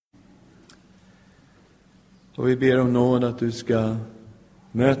Och vi ber om nåd att du ska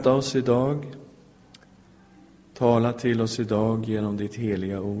möta oss idag. Tala till oss idag genom ditt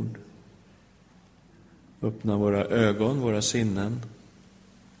heliga ord. Öppna våra ögon, våra sinnen.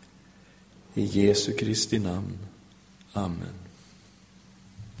 I Jesu Kristi namn. Amen.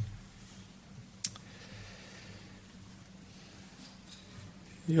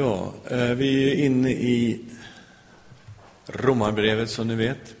 Ja, vi är inne i Romarbrevet som ni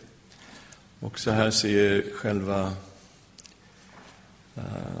vet. Och så här ser själva,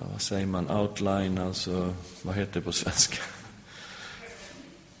 vad säger man, outline, alltså vad heter det på svenska?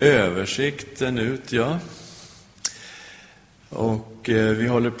 Översikten ut, ja. Och vi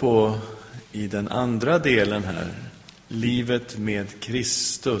håller på i den andra delen här. Livet med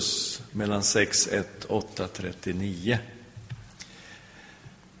Kristus mellan 6:1, 8:39.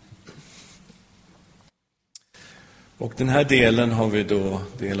 Och den här delen har vi då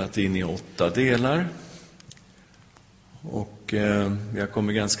delat in i 8 delar. Och vi har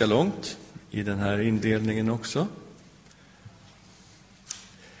kommit ganska långt i den här indelningen också.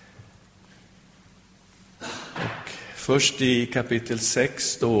 Och först i kapitel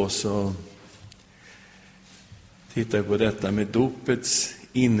 6 då så tittar vi på detta med dopets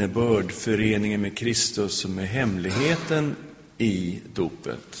innebörd, föreningen med Kristus som är hemligheten i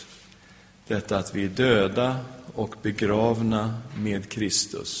dopet. Detta att vi är döda och begravna med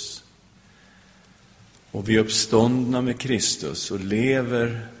Kristus. Och vi är uppståndna med Kristus och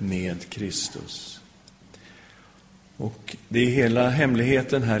lever med Kristus. Och det hela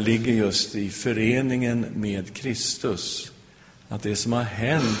hemligheten här ligger just i föreningen med Kristus. Att det som har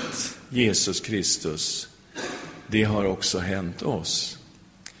hänt Jesus Kristus, det har också hänt oss.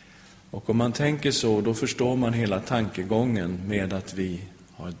 Och om man tänker så, då förstår man hela tankegången med att vi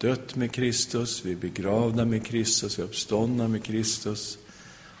har dött med Kristus, vi är begravda med Kristus, vi är uppståndna med Kristus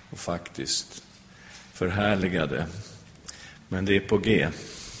och faktiskt förhärligade. Men det är på G.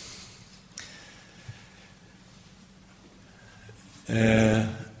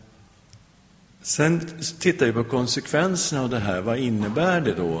 Sen tittar vi på konsekvenserna av det här. Vad innebär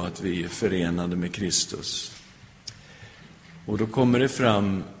det då att vi är förenade med Kristus? Och då kommer det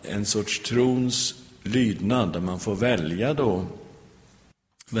fram en sorts trons lydnad där man får välja då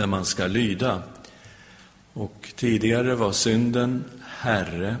vem man ska lyda. Och tidigare var synden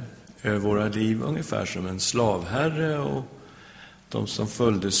herre över våra liv, ungefär som en slavherre, och de som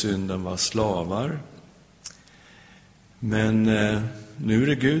följde synden var slavar. Men nu är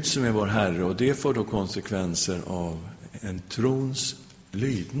det Gud som är vår herre, och det får då konsekvenser av en trons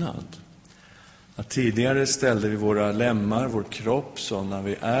lydnad. Att tidigare ställde vi våra lemmar, vår kropp, som när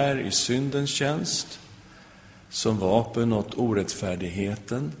vi är i syndens tjänst, som vapen åt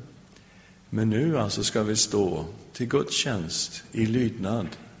orättfärdigheten. Men nu alltså ska vi stå till Guds tjänst i lydnad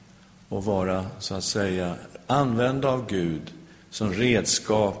och vara, så att säga, använda av Gud som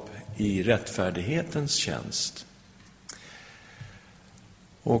redskap i rättfärdighetens tjänst.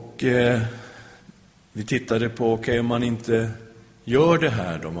 Och vi tittade på, om man inte gör det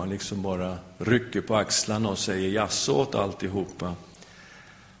här då, man liksom bara rycker på axlarna och säger jaså åt alltihopa,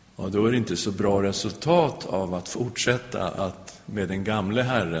 ja, då är det inte så bra resultat av att fortsätta att med den gamle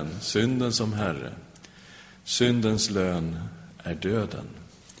Herren, synden som Herre. Syndens lön är döden.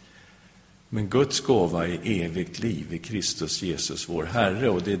 Men Guds gåva är evigt liv i Kristus Jesus, vår Herre.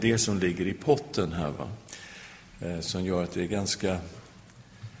 Och det är det som ligger i potten här, som gör att det är ganska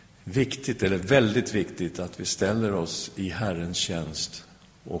viktigt, eller väldigt viktigt, att vi ställer oss i Herrens tjänst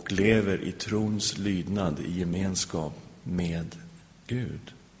och lever i trons lydnad, i gemenskap med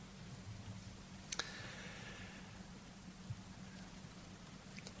Gud.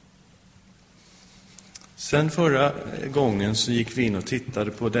 Sen förra gången så gick vi in och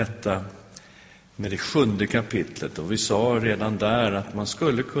tittade på detta med det 7:e kapitlet. Och vi sa redan där att man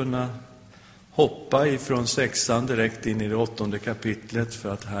skulle kunna hoppa ifrån 6:an direkt in i det 8:e kapitlet.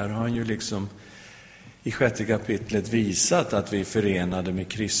 För att här har han ju liksom i 6:e kapitlet visat att vi är förenade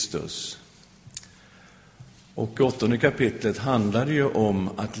med Kristus. Och 8:e kapitlet handlar ju om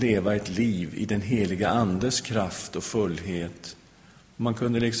att leva ett liv i den heliga andes kraft och fullhet. Man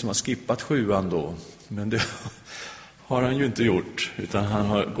kunde liksom ha skippat 7:an då, men det har han ju inte gjort, utan han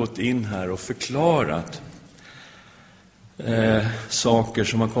har gått in här och förklarat saker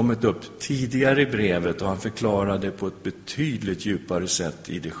som har kommit upp tidigare i brevet, och han förklarade på ett betydligt djupare sätt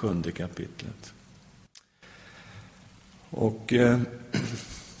i det 7:e kapitlet. Och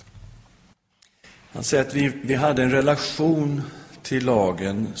han säger att vi hade en relation till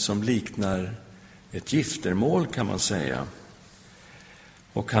lagen som liknar ett giftermål, kan man säga.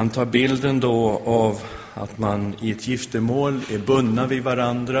 Och han tar bilden då av att man i ett giftermål är bundna vid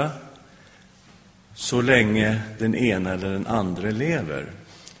varandra så länge den ena eller den andra lever.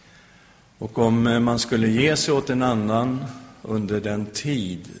 Och om man skulle ge sig åt en annan under den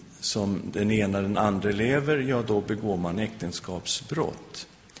tid som den ena eller den andra lever, ja, då begår man äktenskapsbrott.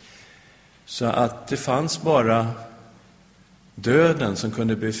 Så att det fanns bara döden som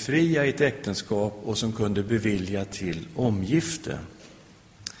kunde befria ett äktenskap och som kunde bevilja till omgifte.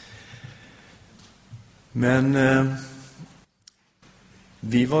 Men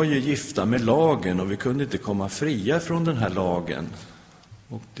vi var ju gifta med lagen och vi kunde inte komma fria från den här lagen.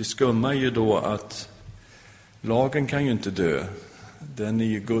 Och det skummar ju då att lagen kan ju inte dö. Den är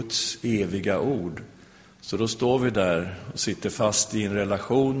ju Guds eviga ord. Så då står vi där och sitter fast i en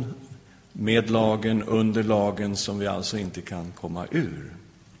relation med lagen, under lagen, som vi alltså inte kan komma ur.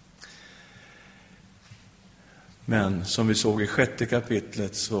 Men som vi såg i 6:e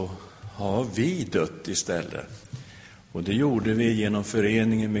kapitlet så har vi dött istället. Och det gjorde vi genom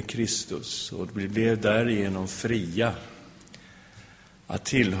föreningen med Kristus. Och vi blev därigenom fria att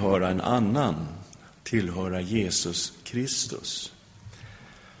tillhöra en annan, tillhöra Jesus Kristus.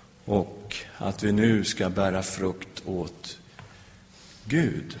 Och att vi nu ska bära frukt åt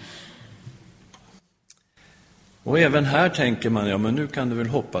Gud. Och även här tänker man, ja men nu kan du väl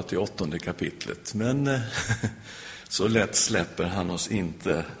hoppa till 8:e kapitlet. Men så lätt släpper han oss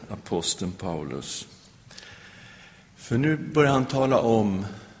inte, aposteln Paulus. För nu börjar han tala om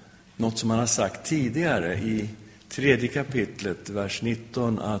något som han har sagt tidigare i 3:e kapitlet, vers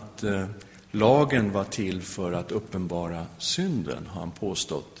 19, att lagen var till för att uppenbara synden, har han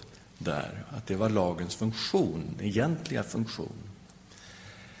påstått där. Att det var lagens funktion, egentliga funktion.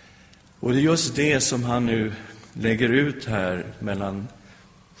 Och det är just det som han nu lägger ut här mellan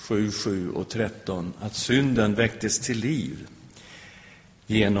 7 och 13, att synden väcktes till liv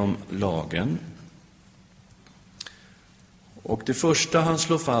genom lagen. Och det första han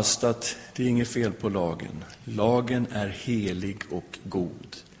slår fast, att det är inget fel på lagen. Lagen är helig och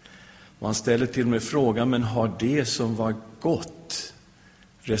god. Och han ställer till och med frågan, men har det som var gott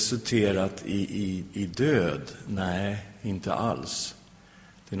resulterat i död? Nej, inte alls.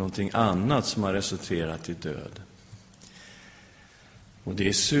 Det är någonting annat som har resulterat i död. Och det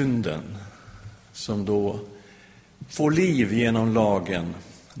är synden som då får liv genom lagen.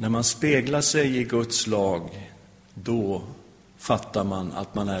 När man speglar sig i Guds lag, då fattar man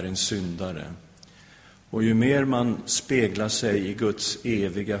att man är en syndare. Och ju mer man speglar sig i Guds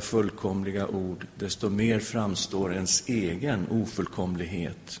eviga, fullkomliga ord, desto mer framstår ens egen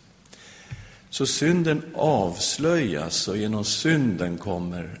ofullkomlighet. Så synden avslöjas, och genom synden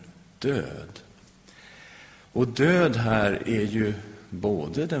kommer död. Och död här är ju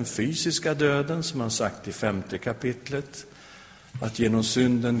både den fysiska döden, som han sagt i 5:e kapitlet, att genom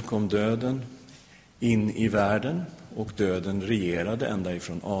synden kom döden in i världen, och döden regerade ända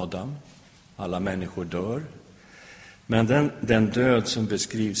ifrån Adam. Alla människor dör. Men den död som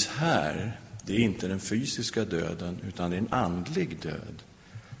beskrivs här, det är inte den fysiska döden, utan det är en andlig död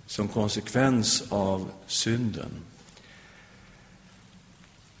som konsekvens av synden.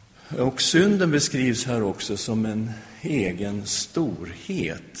 Och synden beskrivs här också som en egen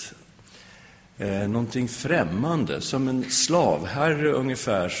storhet. Någonting främmande, som en slavherre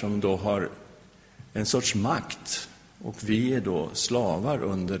ungefär, som då har en sorts makt. Och vi är då slavar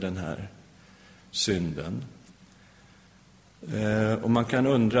under den här synden. Och man kan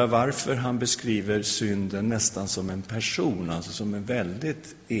undra varför han beskriver synden nästan som en person, alltså som en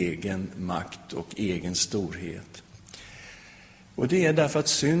väldigt egen makt och egen storhet. Och det är därför att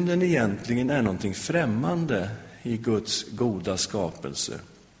synden egentligen är någonting främmande i Guds goda skapelse.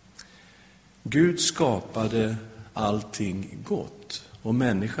 Gud skapade allting gott, och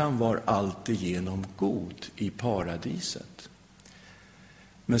människan var alltigenom god i paradiset.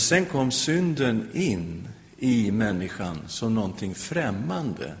 Men sen kom synden in i människan som någonting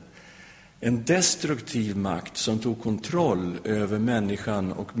främmande. En destruktiv makt som tog kontroll över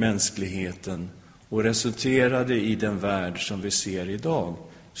människan och mänskligheten och resulterade i den värld som vi ser idag.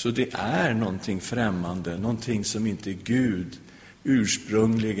 Så det är någonting främmande, någonting som inte Gud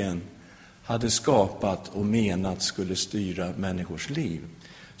ursprungligen hade skapat och menat skulle styra människors liv.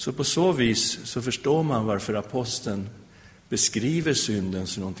 Så på så vis så förstår man varför aposteln beskriver synden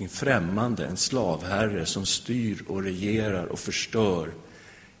som någonting främmande, en slavherre som styr och regerar och förstör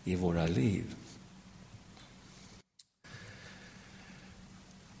i våra liv.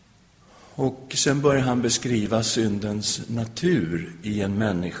 Och sen börjar han beskriva syndens natur i en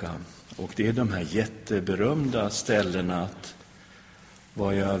människa. Och det är de här jätteberömda ställena att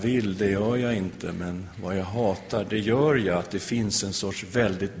vad jag vill, det gör jag inte, men vad jag hatar, det gör jag. Att det finns en sorts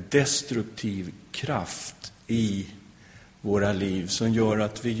väldigt destruktiv kraft i våra liv som gör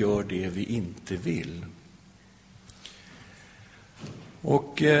att vi gör det vi inte vill.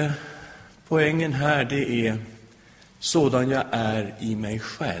 Och poängen här, det är sådan jag är i mig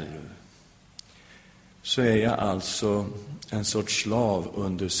själv, så är jag alltså en sorts slav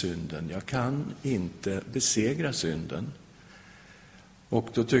under synden. Jag kan inte besegra synden. Och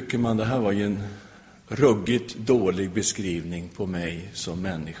då tycker man, det här var ju en ruggigt dålig beskrivning på mig som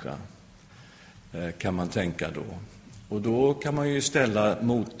människa, kan man tänka då. Och då kan man ju ställa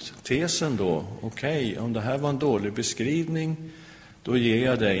mottesen då. Okej, om det här var en dålig beskrivning, då ger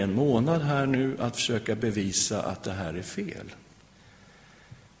jag dig en månad här nu att försöka bevisa att det här är fel.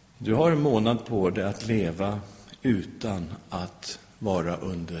 Du har en månad på dig att leva utan att vara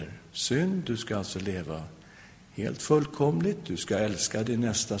under synd. Du ska alltså leva helt fullkomligt. Du ska älska din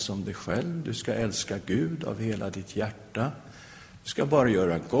nästa som dig själv. Du ska älska Gud av hela ditt hjärta. Du ska bara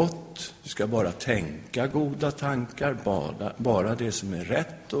göra gott. Du ska bara tänka goda tankar. Bara det som är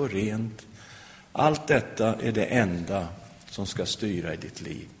rätt och rent. Allt detta är det enda som ska styra i ditt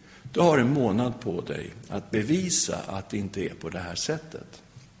liv. Du har en månad på dig att bevisa att det inte är på det här sättet.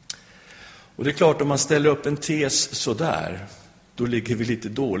 Och det är klart, om man ställer upp en tes så där, då ligger vi lite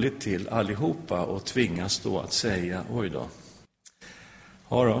dåligt till allihopa och tvingas då att säga, oj då.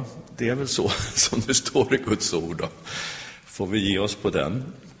 Ja då, det är väl så som det står i Guds ord då. Får vi ge oss på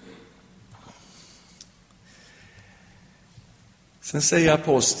den. Sen säger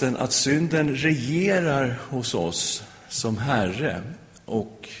aposteln att synden regerar hos oss som Herre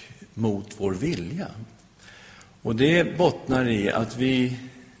och mot vår vilja. Och det bottnar i att vi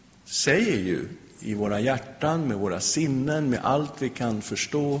säger ju i våra hjärtan, med våra sinnen, med allt vi kan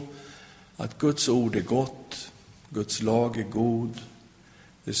förstå, att Guds ord är gott, Guds lag är god.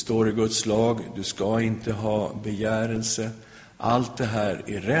 Det står i Guds lag, du ska inte ha begärelse. Allt det här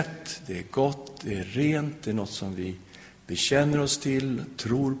är rätt, det är gott, det är rent, det är något som vi bekänner oss till,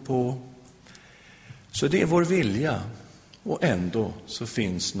 tror på. Så det är vår vilja. Och ändå så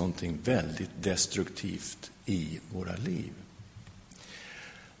finns någonting väldigt destruktivt i våra liv.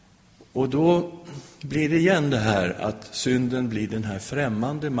 Och då blir det igen det här att synden blir den här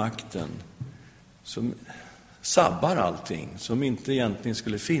främmande makten som sabbar allting, som inte egentligen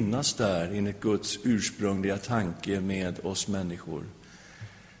skulle finnas där enligt Guds ursprungliga tanke med oss människor,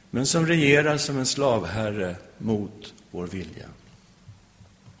 men som regerar som en slavherre mot vår vilja.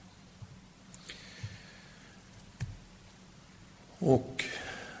 Och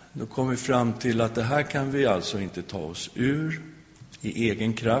då kommer vi fram till att det här kan vi alltså inte ta oss ur i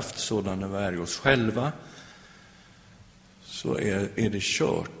egen kraft, sådana vi är oss själva, så är det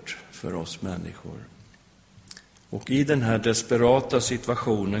kört för oss människor. Och i den här desperata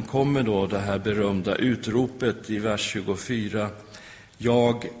situationen kommer då det här berömda utropet i vers 24.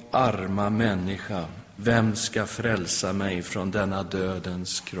 Jag, arma människa, vem ska frälsa mig från denna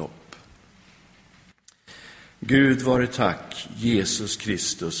dödens kropp? Gud vare tack, Jesus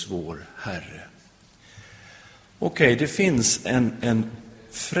Kristus vår Herre. Okej, det finns en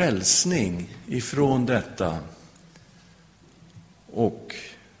frälsning ifrån detta. Och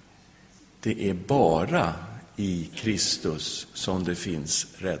det är bara i Kristus som det finns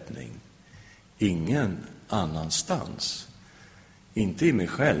räddning. Ingen annanstans. Inte i mig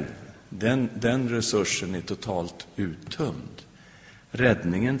själv. Den resursen är totalt uttömd.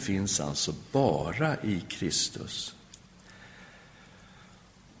 Räddningen finns alltså bara i Kristus.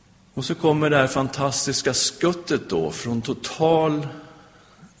 Och så kommer det här fantastiska skuttet då från total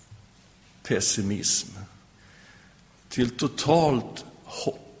pessimism till totalt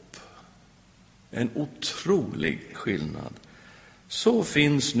hopp. En otrolig skillnad. Så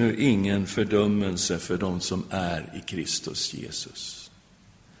finns nu ingen fördömelse för de som är i Kristus Jesus.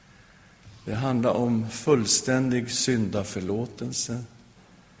 Det handlar om fullständig syndaförlåtelse,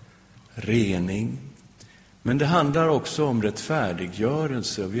 rening. Men det handlar också om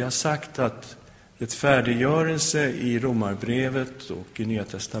rättfärdiggörelse. Vi har sagt att rättfärdiggörelse i Romarbrevet och i Nya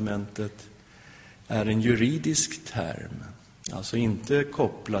testamentet är en juridisk term. Alltså inte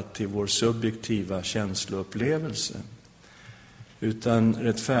kopplat till vår subjektiva känsloupplevelse. Utan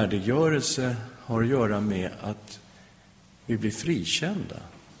rättfärdiggörelse har att göra med att vi blir frikända.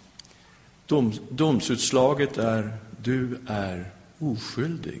 Domsutslaget är, du är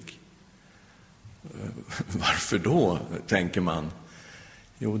oskyldig. Varför då, tänker man?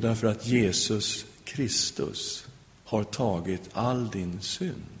 Jo, därför att Jesus Kristus har tagit all din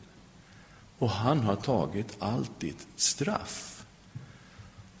synd. Och han har tagit allt ditt straff.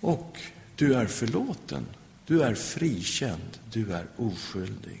 Och du är förlåten. Du är frikänd. Du är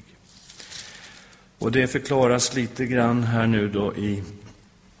oskyldig. Och det förklaras lite grann här nu då vi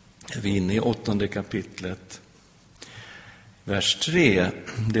är inne i 8:e kapitlet. Vers 3.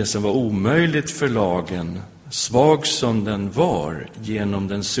 Det som var omöjligt för lagen, svag som den var genom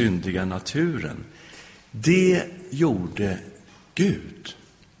den syndiga naturen, det gjorde Gud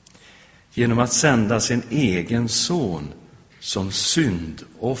genom att sända sin egen son som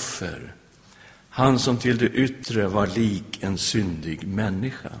syndoffer. Han som till det yttre var lik en syndig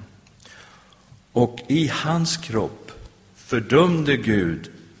människa. Och i hans kropp fördömde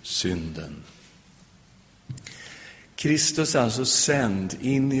Gud synden. Kristus är alltså sänd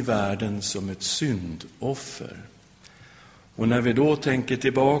in i världen som ett syndoffer. Och när vi då tänker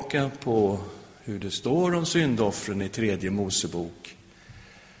tillbaka på hur det står om syndoffren i 3:e Mosebok,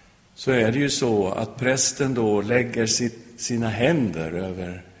 så är det ju så att prästen då lägger sina händer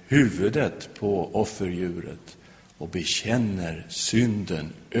över huvudet på offerdjuret och bekänner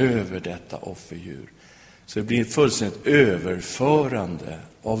synden över detta offerdjur. Så det blir ett fullständigt överförande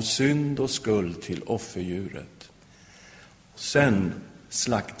av synd och skuld till offerdjuret. Sen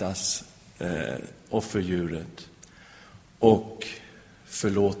slaktas offerdjuret och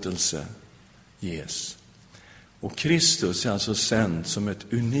förlåtelse ges. Och Kristus är alltså sänd som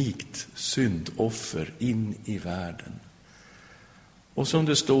ett unikt syndoffer in i världen. Och som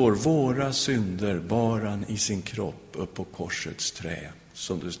det står, våra synder bar han i sin kropp upp på korsets trä,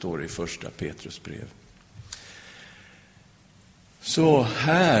 som det står i 1 Petrus brev. Så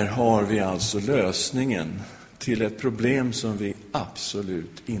här har vi alltså lösningen till ett problem som vi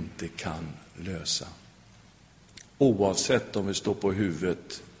absolut inte kan lösa. Oavsett om vi står på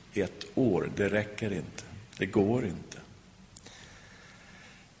huvudet 1 år, det räcker inte. Det går inte.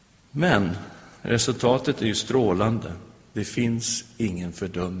 Men resultatet är ju strålande. Det finns ingen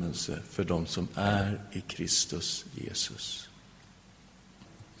fördömelse för de som är i Kristus Jesus.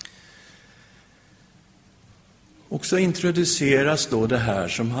 Och så introduceras då det här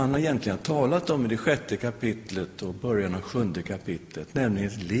som han egentligen har talat om i det 6:e kapitlet och början av 7:e kapitlet, nämligen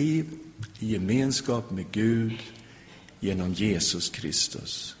ett liv i gemenskap med Gud genom Jesus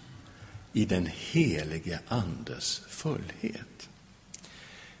Kristus, i den helige Andes fullhet.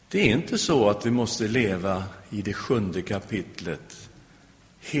 Det är inte så att vi måste leva i det 7:e kapitlet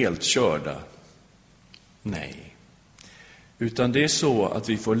helt körda. Nej. Utan det är så att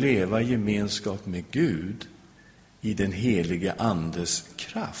vi får leva i gemenskap med Gud i den helige Andes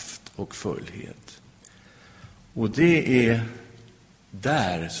kraft och fullhet. Och det är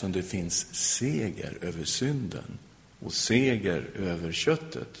där som det finns seger över synden och seger över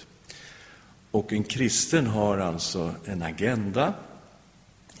köttet. Och en kristen har alltså en agenda.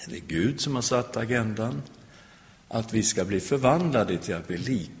 Det är Gud som har satt agendan. Att vi ska bli förvandlade till att bli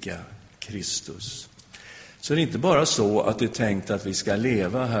lika Kristus. Så det är inte bara så att det är tänkt att vi ska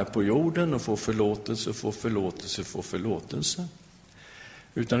leva här på jorden och få förlåtelse.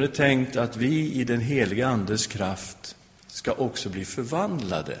 Utan det är tänkt att vi i den heliga Andes kraft ska också bli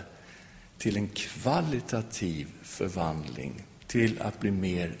förvandlade till en kvalitativ förvandling. Till att bli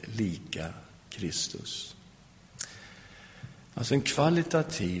mer lika Kristus. Alltså en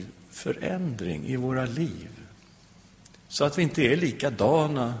kvalitativ förändring i våra liv. Så att vi inte är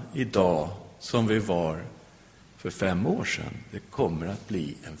likadana idag som vi var för 5 år sedan. Det kommer att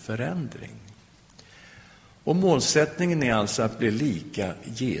bli en förändring. Och målsättningen är alltså att bli lika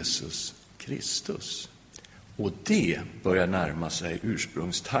Jesus Kristus. Och det börjar närma sig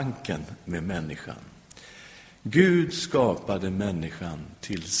ursprungstanken med människan. Gud skapade människan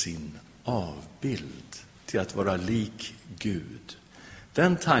till sin avbild, till att vara lik Gud.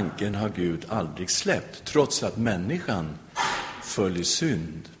 Den tanken har Gud aldrig släppt, trots att människan föll i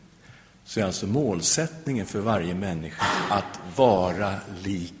synd. Så är alltså målsättningen för varje människa att vara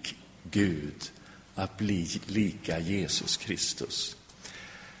lik Gud, att bli lika Jesus Kristus.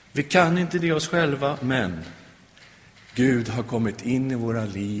 Vi kan inte det oss själva, men Gud har kommit in i våra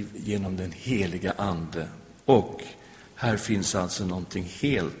liv genom den heliga Ande. Och här finns alltså någonting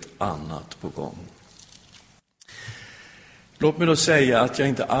helt annat på gång. Låt mig då säga att jag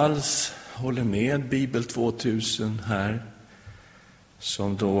inte alls håller med Bibel 2000 här,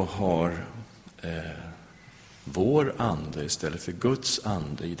 som då har vår ande istället för Guds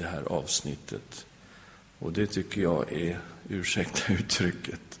ande i det här avsnittet. Och det tycker jag är, ursäkta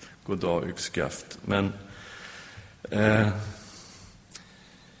uttrycket, goddag yxskaft. Men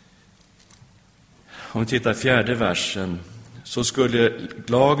om vi tittar 4:e versen, så skulle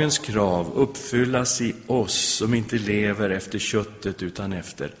lagens krav uppfyllas i oss som inte lever efter köttet utan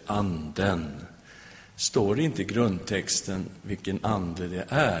efter anden. Står det inte i grundtexten vilken ande det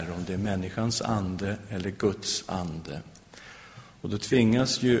är, om det är människans ande eller Guds ande. Och då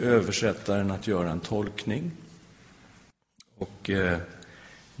tvingas ju översättaren att göra en tolkning. Och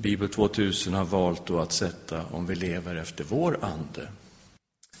Bibel 2000 har valt då att sätta om vi lever efter vår ande.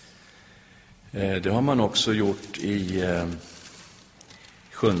 Det har man också gjort i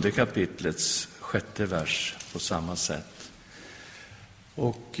 7 kapitlets 6:e vers på samma sätt.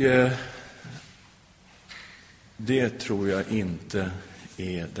 Och det tror jag inte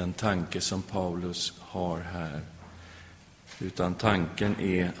är den tanke som Paulus har här. Utan tanken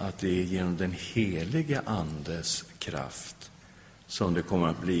är att det är genom den helige andes kraft som det kommer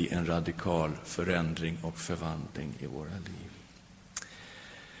att bli en radikal förändring och förvandling i våra liv.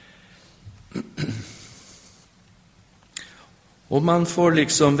 Och man får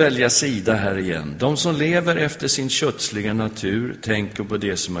liksom välja sida här igen. De som lever efter sin kötsliga natur tänker på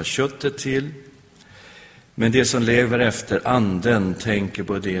det som har köttet till. Men de som lever efter anden tänker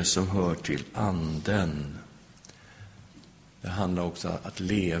på det som hör till anden. Det handlar också om att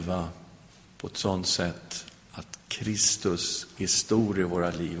leva på ett sådant sätt att Kristus är stor i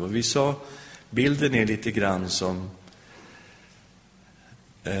våra liv. Och vi sa, bilden är lite grann som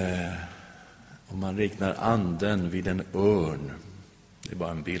om man räknar anden vid en örn. Det är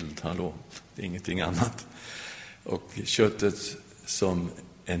bara en bild, hallå. Det är ingenting annat. Och köttet som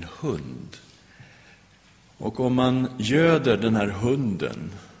en hund. Och om man göder den här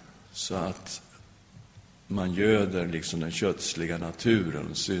hunden så att man göder liksom den kötsliga naturen,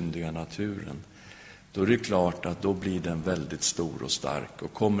 den syndiga naturen, då är det klart att då blir den väldigt stor och stark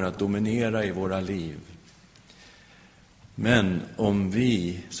och kommer att dominera i våra liv. Men om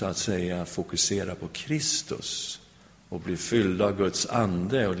vi så att säga fokuserar på Kristus och blir fyllda av Guds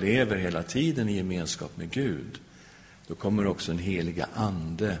ande och lever hela tiden i gemenskap med Gud, då kommer också en heliga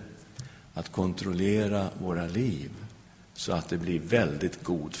ande att kontrollera våra liv så att det blir väldigt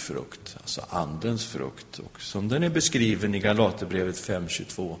god frukt, alltså andens frukt. Och som den är beskriven i Galaterbrevet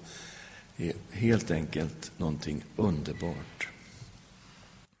 5:22 är helt enkelt någonting underbart.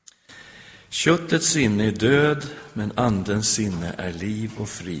 Köttets sinne är död, men andens sinne är liv och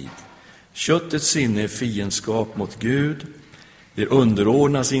frid. Köttets sinne är fiendskap mot Gud. Det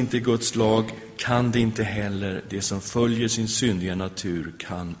underordnas inte Guds lag, kan det inte heller. Det som följer sin syndiga natur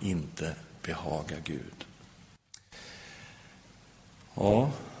kan inte behaga Gud.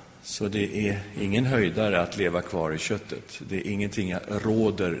 Ja, så det är ingen höjdare att leva kvar i köttet. Det är ingenting jag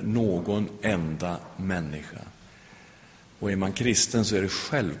råder någon enda människa. Och är man kristen så är det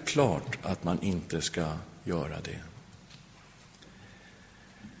självklart att man inte ska göra det.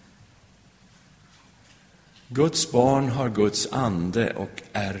 Guds barn har Guds ande och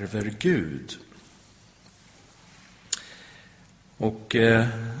ärver Gud. Och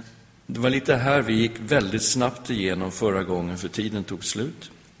det var lite här vi gick väldigt snabbt igenom förra gången, för tiden tog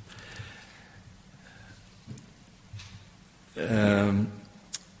slut.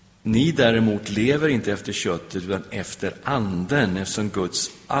 Ni däremot lever inte efter köttet utan efter anden, eftersom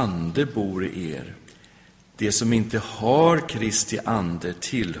Guds ande bor i er. Det som inte har Kristi ande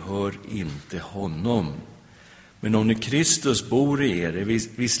tillhör inte honom. Men om nu Kristus bor i er är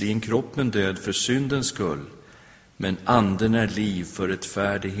visserligen kroppen död för syndens skull, men anden är liv för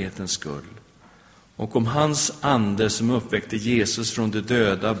rättfärdighetens skull. Och om hans ande som uppväckte Jesus från de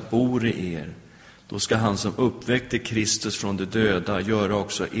döda bor i er, då ska han som uppväckte Kristus från de döda göra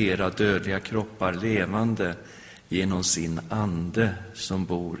också era dödliga kroppar levande genom sin ande som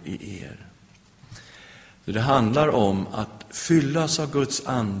bor i er. Så det handlar om att fyllas av Guds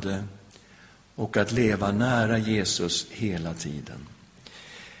ande och att leva nära Jesus hela tiden.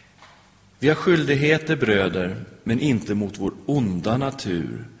 Vi har skyldigheter, bröder, men inte mot vår onda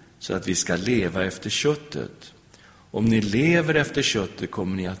natur, så att vi ska leva efter köttet. Om ni lever efter köttet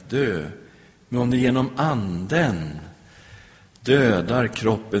kommer ni att dö, men om ni genom anden dödar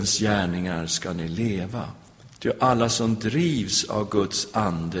kroppens gärningar ska ni leva. Ty alla som drivs av Guds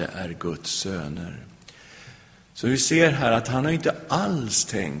ande är Guds söner. Så vi ser här att han har inte alls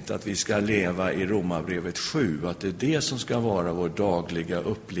tänkt att vi ska leva i Romarbrevet 7, att det är det som ska vara vår dagliga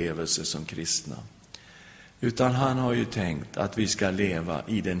upplevelse som kristna. Utan han har ju tänkt att vi ska leva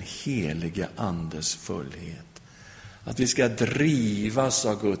i den heliga andes fullhet. Att vi ska drivas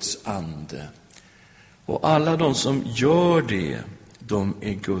av Guds ande. Och alla de som gör det, de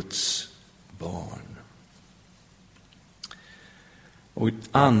är Guds barn. Och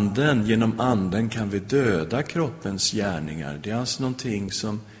genom anden kan vi döda kroppens gärningar. Det är alltså någonting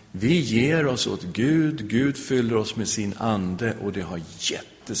som vi ger oss åt Gud. Gud fyller oss med sin ande och det har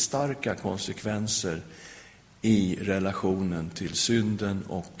jättestarka konsekvenser i relationen till synden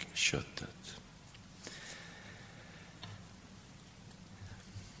och köttet.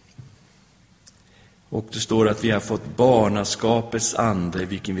 Och det står att vi har fått barnaskapets ande,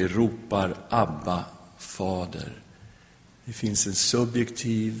 vilken vi ropar Abba, Fader. Det finns en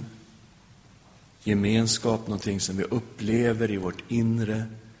subjektiv gemenskap, någonting som vi upplever i vårt inre.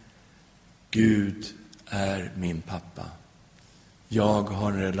 Gud är min pappa. Jag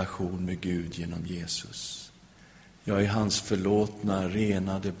har en relation med Gud genom Jesus. Jag är hans förlåtna,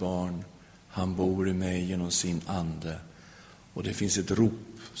 renade barn. Han bor i mig genom sin ande. Och det finns ett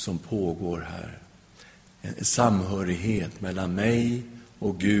rop som pågår här. En samhörighet mellan mig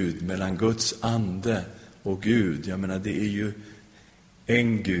och Gud, mellan Guds ande och Gud. Jag menar, det är ju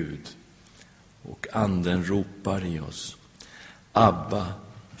en Gud. Och anden ropar i oss. Abba,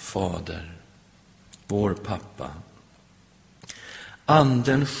 Fader, vår pappa.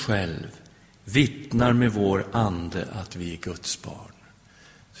 Anden själv vittnar med vår ande att vi är Guds barn.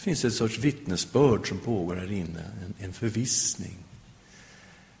 Det finns ett sorts vittnesbörd som pågår här inne, en förvissning.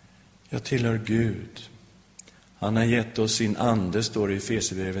 Jag tillhör Gud. Han har gett oss sin ande, står det i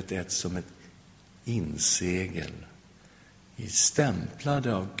Efesierbrevet 1, som ett insegel. Vi är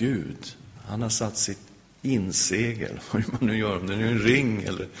stämplade av Gud. Han har satt sitt insegel, vad man nu gör, om det är en ring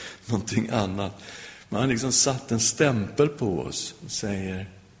eller någonting annat. Man har liksom satt en stämpel på oss och säger: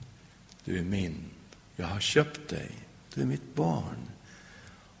 du är min, jag har köpt dig, du är mitt barn.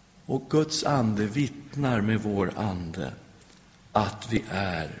 Och Guds ande vittnar med vår ande att vi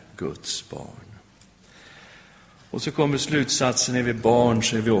är Guds barn. Och så kommer slutsatsen: är vi barn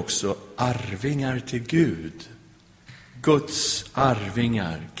så är vi också arvingar till Gud. Guds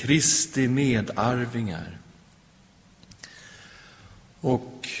arvingar, Kristi medarvingar.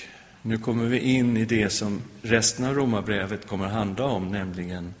 Och nu kommer vi in i det som resten av Romarbrevet kommer att handla om,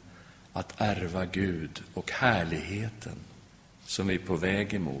 nämligen att ärva Gud och härligheten som vi är på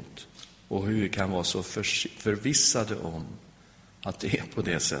väg emot. Och hur vi kan vara så förvissade om att det är på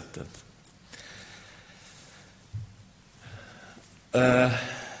det sättet.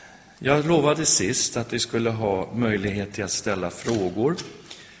 Jag lovade sist att vi skulle ha möjlighet till att ställa frågor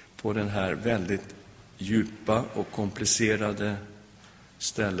på den här väldigt djupa och komplicerade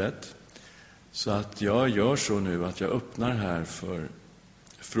stället. Så att jag gör så nu att jag öppnar här för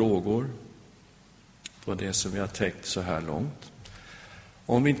frågor på det som vi har täckt så här långt.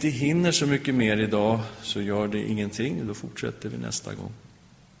 Om vi inte hinner så mycket mer idag så gör det ingenting. Då fortsätter vi nästa gång.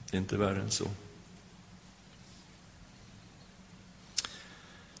 Det är inte värre än så.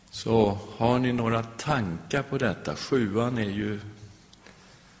 Så har ni några tankar på detta? 7:an är ju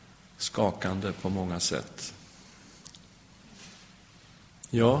skakande på många sätt.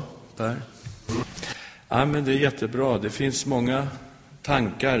 Ja, Per? Ja, men det är jättebra. Det finns många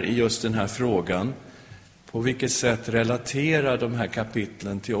tankar i just den här frågan. På vilket sätt relaterar de här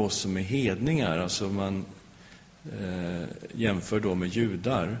kapitlen till oss som är hedningar? Alltså man jämför då med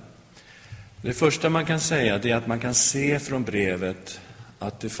judar. Det första man kan säga är att man kan se från brevet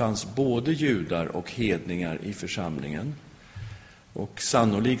att det fanns både judar och hedningar i församlingen. Och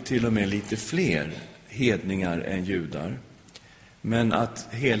sannolikt till och med lite fler hedningar än judar. Men att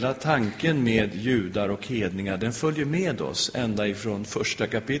hela tanken med judar och hedningar, den följer med oss ända ifrån första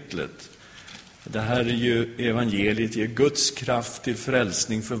kapitlet. Det här är ju evangeliet, ger Guds kraft till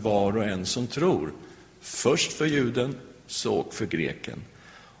frälsning för var och en som tror. Först för juden, så för greken.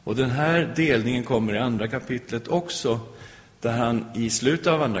 Och den här delningen kommer i andra kapitlet också, där han i slutet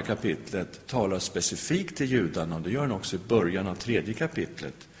av andra kapitlet talar specifikt till judarna. Och det gör han också i början av tredje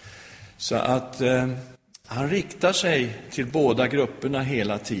kapitlet. Så att han riktar sig till båda grupperna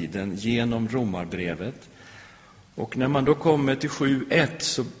hela tiden genom Romarbrevet. Och när man då kommer till 7:1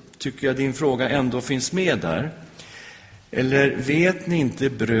 så tycker jag din fråga ändå finns med där. Eller vet ni inte,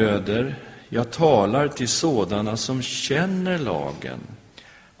 bröder, jag talar till sådana som känner lagen,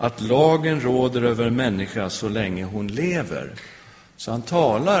 att lagen råder över människa så länge hon lever. Så han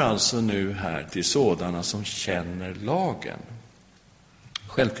talar alltså nu här till sådana som känner lagen.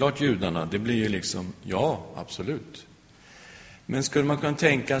 Självklart judarna, det blir ju liksom, ja, absolut. Men skulle man kunna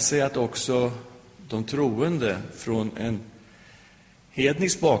tänka sig att också de troende från en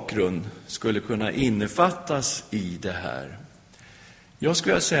hednisk bakgrund skulle kunna innefattas i det här? Jag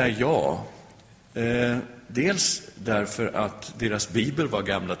skulle säga ja. Dels därför att deras bibel var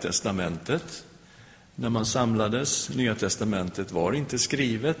Gamla testamentet. När man samlades, Nya testamentet var inte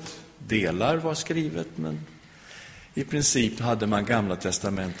skrivet. Delar var skrivet, men i princip hade man Gamla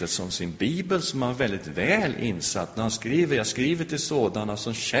testamentet som sin bibel, som man var väldigt väl insatt. När han skriver, jag skriver till sådana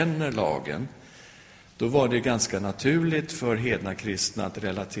som känner lagen, då var det ganska naturligt för hedna kristna att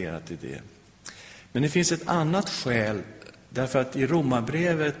relatera till det. Men det finns ett annat skäl, därför att i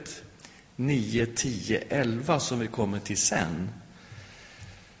Romarbrevet 9, 10, 11 som vi kommer till sen,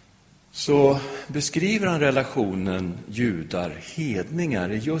 så beskriver han relationen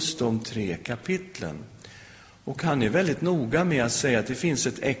judar-hedningar i just de 3 kapitlen. Och han är väldigt noga med att säga att det finns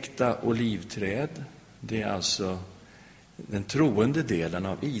ett äkta olivträd. Det är alltså den troende delen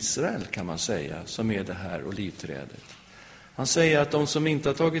av Israel, kan man säga, som är det här olivträdet. Han säger att de som inte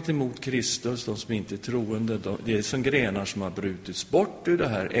har tagit emot Kristus, de som inte är troende, det är som grenar som har brutits bort ur det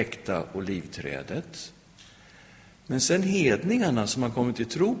här äkta olivträdet. Men sen hedningarna som har kommit till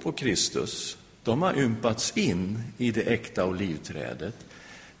tro på Kristus, de har ympats in i det äkta olivträdet.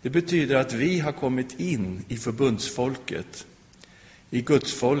 Det betyder att vi har kommit in i förbundsfolket, i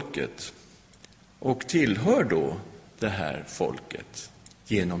Guds folket, och tillhör då det här folket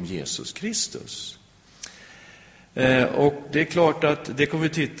genom Jesus Kristus. Och det är klart att det kommer vi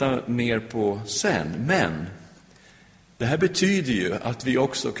titta mer på sen. Men det här betyder ju att vi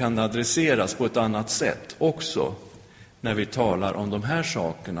också kan adresseras på ett annat sätt också när vi talar om de här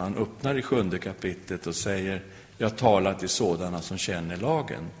sakerna. Han öppnar i 7:e kapitlet och säger: jag talar till sådana som känner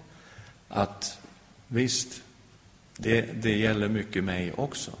lagen. Att visst, det gäller mycket mig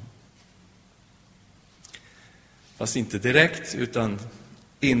också. Fast inte direkt utan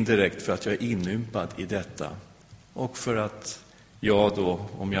indirekt, för att jag är inympad i detta. Och för att jag då,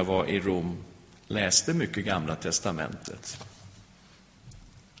 om jag var i Rom, läste mycket Gamla testamentet.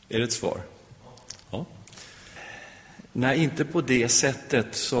 Är det ett svar? Ja. Nej, inte på det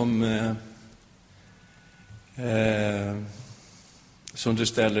sättet som du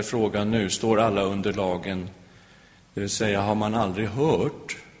ställer frågan nu. Står alla under lagen? Det vill säga, har man aldrig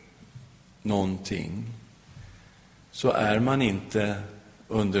hört någonting, så är man inte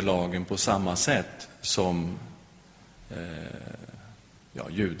under lagen på samma sätt som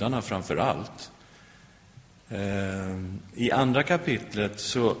judarna framför allt. I 2:a kapitlet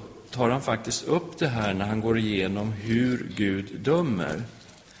så tar han faktiskt upp det här när han går igenom hur Gud dömer.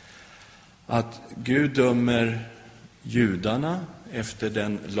 Att Gud dömer judarna efter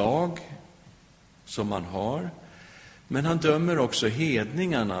den lag som man har. Men han dömer också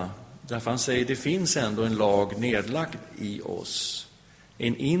hedningarna. Därför han säger, det finns ändå en lag nedlagd i oss.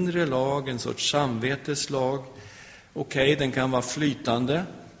 En inre lag, en sorts samveteslag. Okej, den kan vara flytande.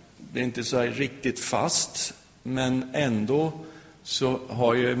 Det är inte så här riktigt fast. Men ändå så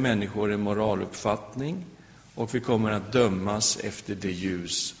har ju människor en moraluppfattning. Och vi kommer att dömas efter det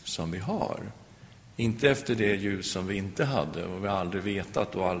ljus som vi har. Inte efter det ljus som vi inte hade och vi har aldrig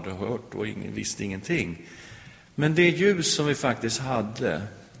vetat och aldrig hört och visste ingenting. Men det ljus som vi faktiskt hade,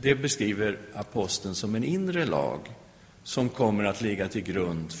 det beskriver aposteln som en inre lag som kommer att ligga till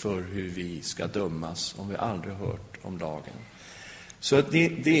grund för hur vi ska dömas om vi aldrig hört om lagen. Så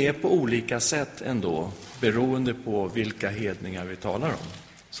det är på olika sätt ändå, beroende på vilka hedningar vi talar om.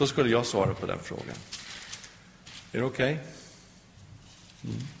 Så skulle jag svara på den frågan. Är det okej?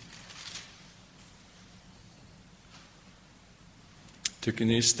 Tycker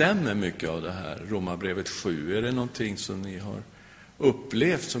ni stämmer mycket av det här? Romarbrevet 7, är det någonting som ni har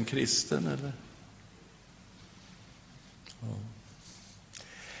upplevt som kristen, eller? Ja.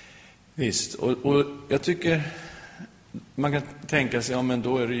 Visst, och jag tycker man kan tänka sig, ja men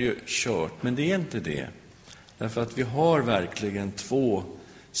då är det ju kört. Men det är inte det. Därför att vi har verkligen två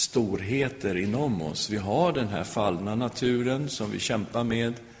storheter inom oss. Vi har den här fallna naturen som vi kämpar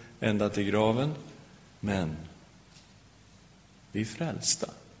med ända till graven. Men vi är frälsta.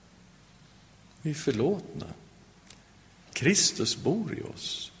 Vi är förlåtna. Kristus bor i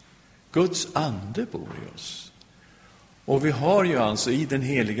oss. Guds ande bor i oss. Och vi har ju alltså i den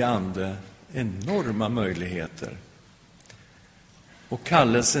heliga ande enorma möjligheter. Och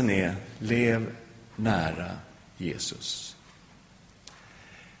kallelsen är: lev nära Jesus.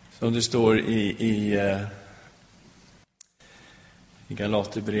 Som det står i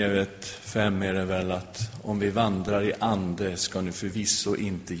Galaterbrevet 5 är det väl att om vi vandrar i ande ska ni förvisso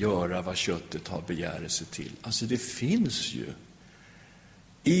inte göra vad köttet har begärelse till. Alltså det finns ju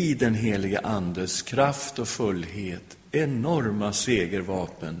i den heliga andes kraft och fullhet enorma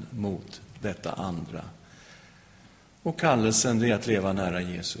segervapen mot detta andra. Och kallelsen är att leva nära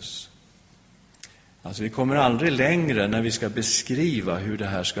Jesus. Alltså vi kommer aldrig längre när vi ska beskriva hur det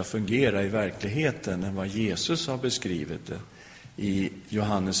här ska fungera i verkligheten än vad Jesus har beskrivit det i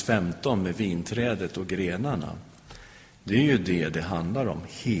Johannes 15 med vinträdet och grenarna. Det är ju det handlar om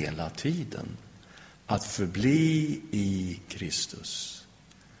hela tiden. Att förbli i Kristus.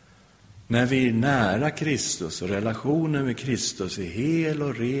 När vi är nära Kristus och relationen med Kristus är hel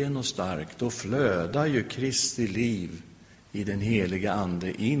och ren och stark, då flödar ju Kristi liv i den heliga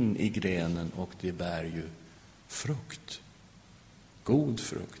ande in i grenen och det bär ju frukt. God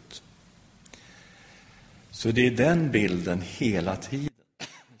frukt. Så det är den bilden hela tiden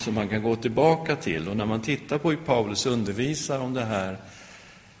som man kan gå tillbaka till. Och när man tittar på hur Paulus undervisar om det här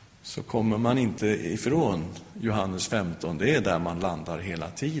så kommer man inte ifrån Johannes 15. Det är där man landar hela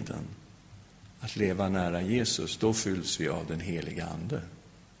tiden. Att leva nära Jesus, då fylls vi av den heliga ande.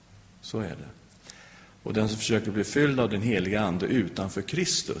 Så är det. Och den som försöker bli fylld av den heliga ande utanför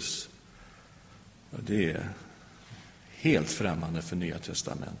Kristus, det är helt främmande för Nya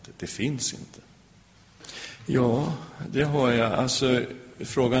testamentet. Det finns inte. Ja, det har jag. Alltså,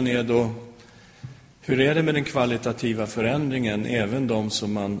 frågan är då, hur är det med den kvalitativa förändringen? Även de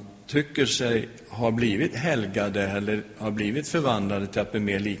som man tycker sig ha blivit helgade eller har blivit förvandlade till att bli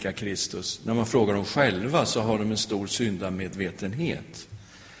mer lika Kristus. När man frågar dem själva så har de en stor syndamedvetenhet.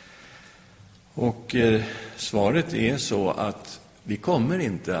 Och svaret är så att vi kommer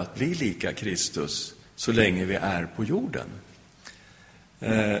inte att bli lika Kristus så länge vi är på jorden.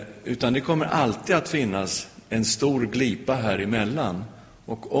 Utan det kommer alltid att finnas en stor glipa här emellan.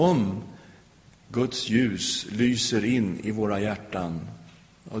 Och om Guds ljus lyser in i våra hjärtan,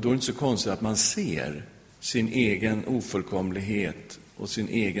 och då är det inte så konstigt att man ser sin egen ofullkomlighet och sin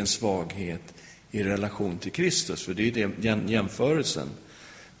egen svaghet i relation till Kristus. För det är den jämförelsen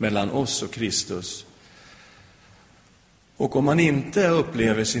mellan oss och Kristus. Och om man inte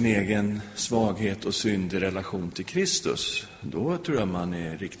upplever sin egen svaghet och synd i relation till Kristus, då tror jag man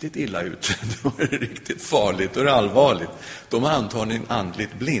är riktigt illa ute. Då är det riktigt farligt och allvarligt. Då är man antagligen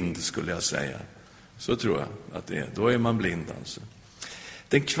andligt blind, skulle jag säga. Så tror jag att det är. Då är man blind alltså.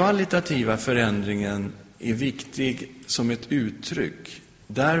 Den kvalitativa förändringen är viktig som ett uttryck,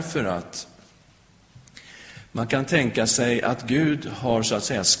 därför att man kan tänka sig att Gud har så att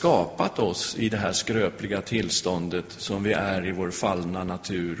säga skapat oss i det här skröpliga tillståndet som vi är i vår fallna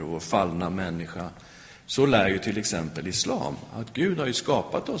natur och vår fallna människa. Så lär ju till exempel islam, att Gud har ju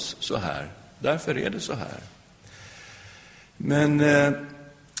skapat oss så här, därför är det så här. Men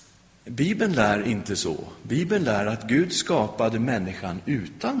Bibeln lär inte så. Bibeln lär att Gud skapade människan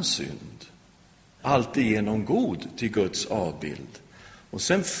utan synd, alltigenom god till Guds avbild. Och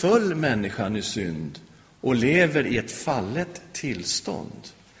sen föll människan i synd och lever i ett fallet tillstånd.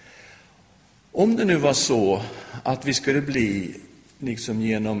 Om det nu var så att vi skulle bli, liksom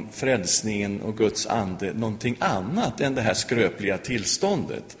genom frälsningen och Guds ande, någonting annat än det här skröpliga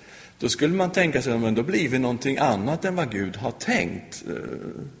tillståndet, då skulle man tänka sig att då blir vi någonting annat än vad Gud har tänkt.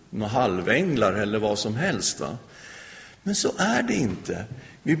 Några halvänglar eller vad som helst. Va? Men så är det inte.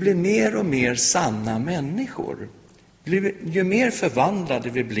 Vi blir mer och mer sanna människor. Ju mer förvandlade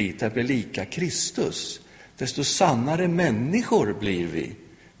vi blir till att bli lika Kristus, desto sannare människor blir vi.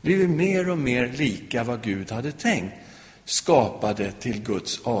 Blir vi mer och mer lika vad Gud hade tänkt, skapade till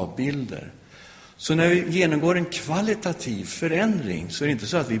Guds avbilder. Så när vi genomgår en kvalitativ förändring så är det inte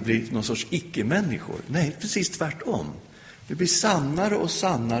så att vi blir någon sorts icke-människor. Nej, precis tvärtom. Vi blir sannare och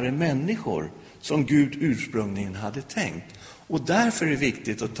sannare människor som Gud ursprungligen hade tänkt. Och därför är det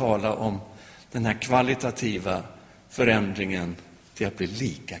viktigt att tala om den här kvalitativa förändringen till att bli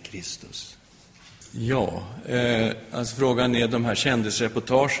lika Kristus. Ja, alltså frågan är de här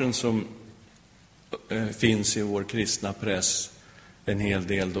kändisreportagen som finns i vår kristna press. En hel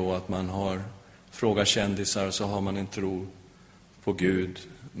del då att man har frågat kändisar, så har man en tro på Gud,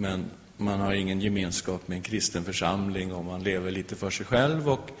 men man har ingen gemenskap med en kristen församling och man lever lite för sig själv,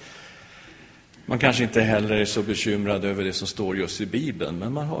 och man kanske inte heller är så bekymrad över det som står just i Bibeln,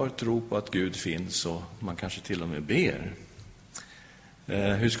 men man har tro på att Gud finns och man kanske till och med ber.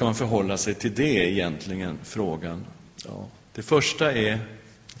 Hur ska man förhålla sig till det egentligen, frågan? Ja, det första är,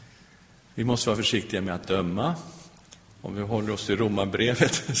 vi måste vara försiktiga med att döma. Om vi håller oss till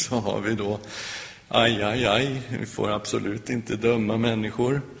Romarbrevet så har vi då, vi får absolut inte döma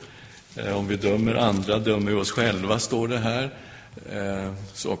människor. Om vi dömer andra dömer vi oss själva, står det här.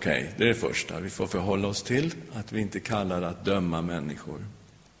 Så okej, det är det första. Vi får förhålla oss till att vi inte kallar att döma människor.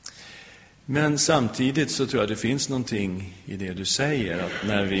 Men samtidigt så tror jag det finns någonting i det du säger, att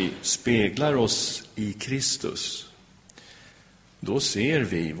när vi speglar oss i Kristus, då ser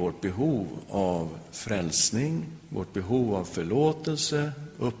vi vårt behov av frälsning, vårt behov av förlåtelse,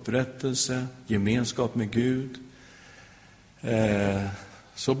 upprättelse, gemenskap med Gud.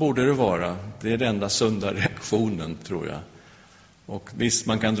 Så borde det vara. Det är den enda sunda reaktionen, tror jag. Och visst,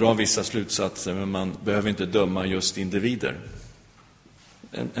 man kan dra vissa slutsatser, men man behöver inte döma just individer.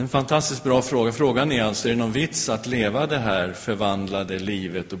 En fantastiskt bra fråga. Frågan är alltså, är det någon vits att leva det här förvandlade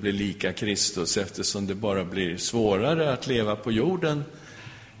livet och bli lika Kristus, eftersom det bara blir svårare att leva på jorden?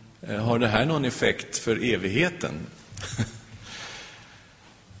 Har det här någon effekt för evigheten?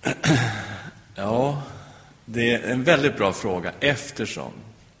 Ja, det är en väldigt bra fråga, eftersom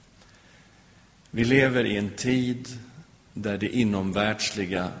vi lever i en tid där det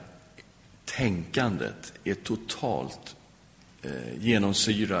inomvärldsliga tänkandet är totalt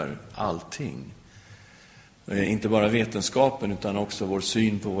genomsyrar allting. Inte bara vetenskapen utan också vår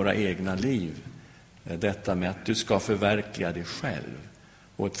syn på våra egna liv. Detta med att du ska förverkliga dig själv.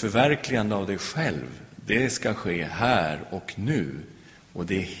 Och ett förverkligande av dig själv, det ska ske här och nu. Och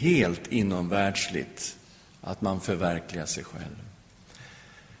det är helt inomvärldsligt att man förverkligar sig själv.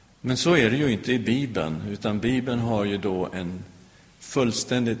 Men så är det ju inte i Bibeln, utan Bibeln har ju då en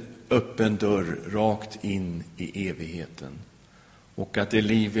fullständigt öppen dörr rakt in i evigheten. Och att det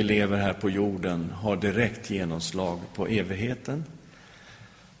liv vi lever här på jorden har direkt genomslag på evigheten.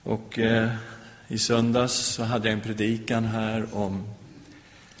 Och i söndags så hade jag en predikan här om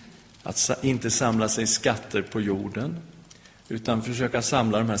att inte samla sig skatter på jorden, utan försöka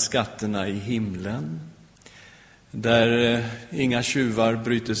samla de här skatterna i himlen. Där inga tjuvar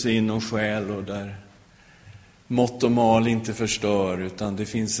bryter sig in och stjäl och där mått och mal inte förstör, utan det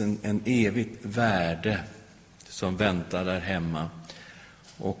finns en evigt värde som väntar där hemma.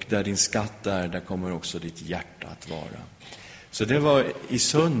 Och där din skatt är, där kommer också ditt hjärta att vara. Så det var i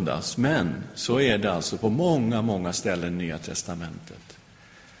söndags, men så är det alltså på många, många ställen i Nya testamentet.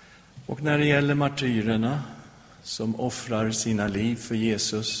 Och när det gäller martyrerna som offrar sina liv för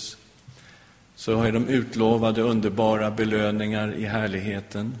Jesus, så har de utlovade underbara belöningar i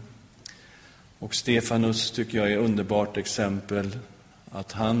härligheten. Och Stefanus tycker jag är ett underbart exempel.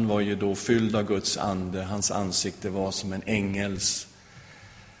 Att han var ju då fylld av Guds ande. Hans ansikte var som en ängels.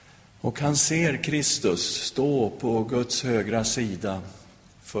 Och han ser Kristus stå på Guds högra sida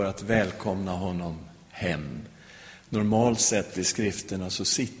för att välkomna honom hem. Normalt sett i skrifterna så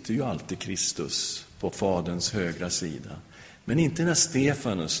sitter ju alltid Kristus på Faderns högra sida. Men inte när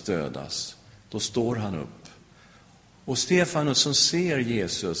Stefanus dödas. Då står han upp. Och Stefanus som ser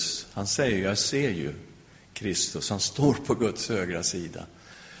Jesus, han säger, jag ser ju Kristus. Han står på Guds högra sida.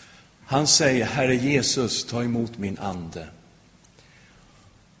 Han säger, Herre Jesus, ta emot min ande.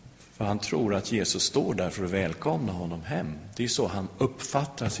 För han tror att Jesus står där för att välkomna honom hem. Det är så han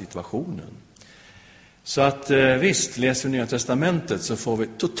uppfattar situationen. Så att visst, läser vi Nya testamentet så får vi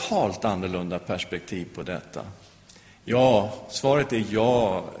totalt annorlunda perspektiv på detta. Ja, svaret är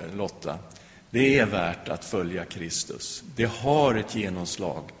ja, Lotta. Det är värt att följa Kristus. Det har ett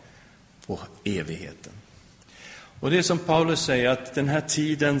genomslag på evigheten. Och det är som Paulus säger, att den här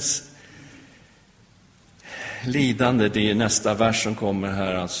tidens lidande, det är nästa vers som kommer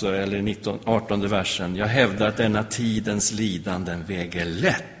här, alltså, eller 18:e versen. Jag hävdar att denna tidens lidanden väger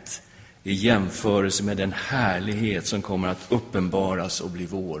lätt i jämförelse med den härlighet som kommer att uppenbaras och bli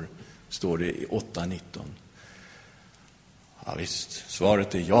vår, står det i 8:19. Ja visst,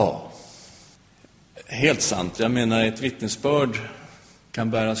 svaret är ja. Helt sant, jag menar ett vittnesbörd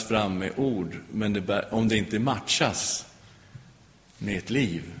kan bäras fram med ord, men om det inte matchas med ett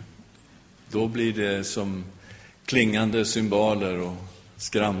liv, då blir det som klingande cymbaler och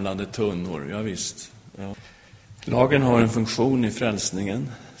skramlande tunnor. Ja visst. Ja. Lagen har en funktion i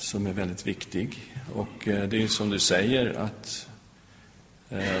frälsningen som är väldigt viktig. Och det är som du säger att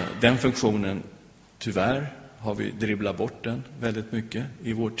den funktionen, tyvärr har vi dribblat bort den väldigt mycket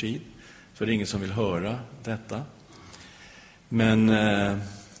i vår tid. För det är ingen som vill höra detta. Men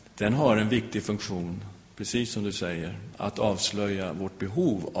den har en viktig funktion, precis som du säger, att avslöja vårt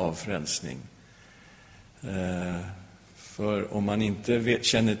behov av frälsning. För om man inte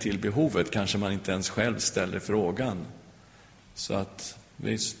känner till behovet kanske man inte ens själv ställer frågan. Så att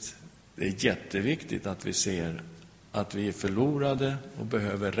visst, det är jätteviktigt att vi ser att vi är förlorade och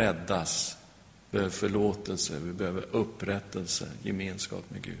behöver räddas. Behöver förlåtelse, vi behöver upprättelse, gemenskap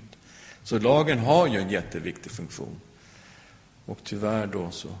med Gud. Så lagen har ju en jätteviktig funktion. Och tyvärr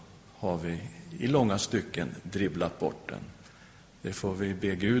då så har vi i långa stycken dribblat bort den. Det får vi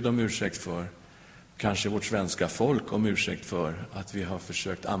be Gud om ursäkt för. Kanske vårt svenska folk om ursäkt för att vi har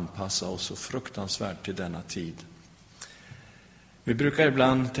försökt anpassa oss så fruktansvärt till denna tid. Vi brukar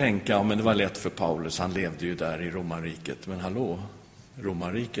ibland tänka, men det var lätt för Paulus, han levde ju där i romarriket. Men hallå,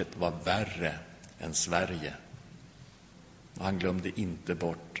 romarriket var värre än Sverige. Han glömde inte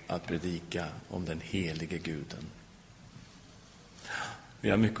bort att predika om den helige Guden. Vi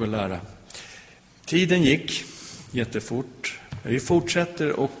har mycket att lära. Tiden gick jättefort. Vi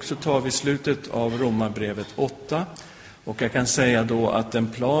fortsätter och så tar vi slutet av Romarbrevet 8. Och jag kan säga då att den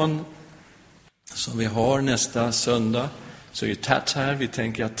plan som vi har nästa söndag, så är Tat här. Vi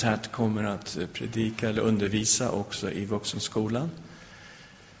tänker att Tat kommer att predika eller undervisa också i vuxenskolan.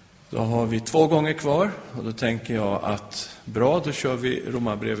 Då har vi 2 gånger kvar och då tänker jag att bra, då kör vi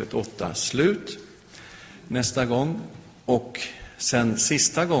Romarbrevet 8 slut nästa gång. Och sen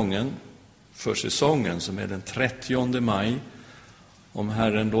sista gången för säsongen som är den 30 maj, om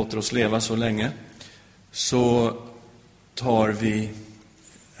Herren låter oss leva så länge, så tar vi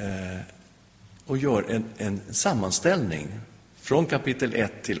och gör en sammanställning från kapitel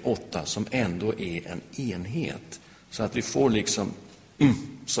 1 till 8 som ändå är en enhet. Så att vi får liksom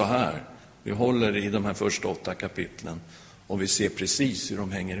så här. Vi håller i de här första 8 kapitlen och vi ser precis hur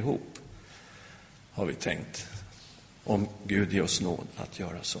de hänger ihop. Har vi tänkt. Om Gud ger oss nåd att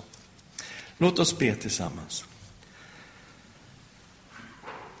göra så. Låt oss be tillsammans.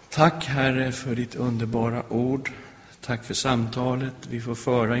 Tack Herre för ditt underbara ord. Tack för samtalet vi får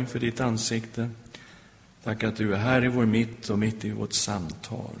föra inför ditt ansikte. Tack att du är här i vår mitt och mitt i vårt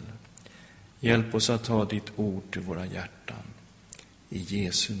samtal. Hjälp oss att ta ditt ord till våra hjärtan. I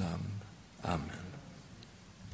Jesu namn. Amen.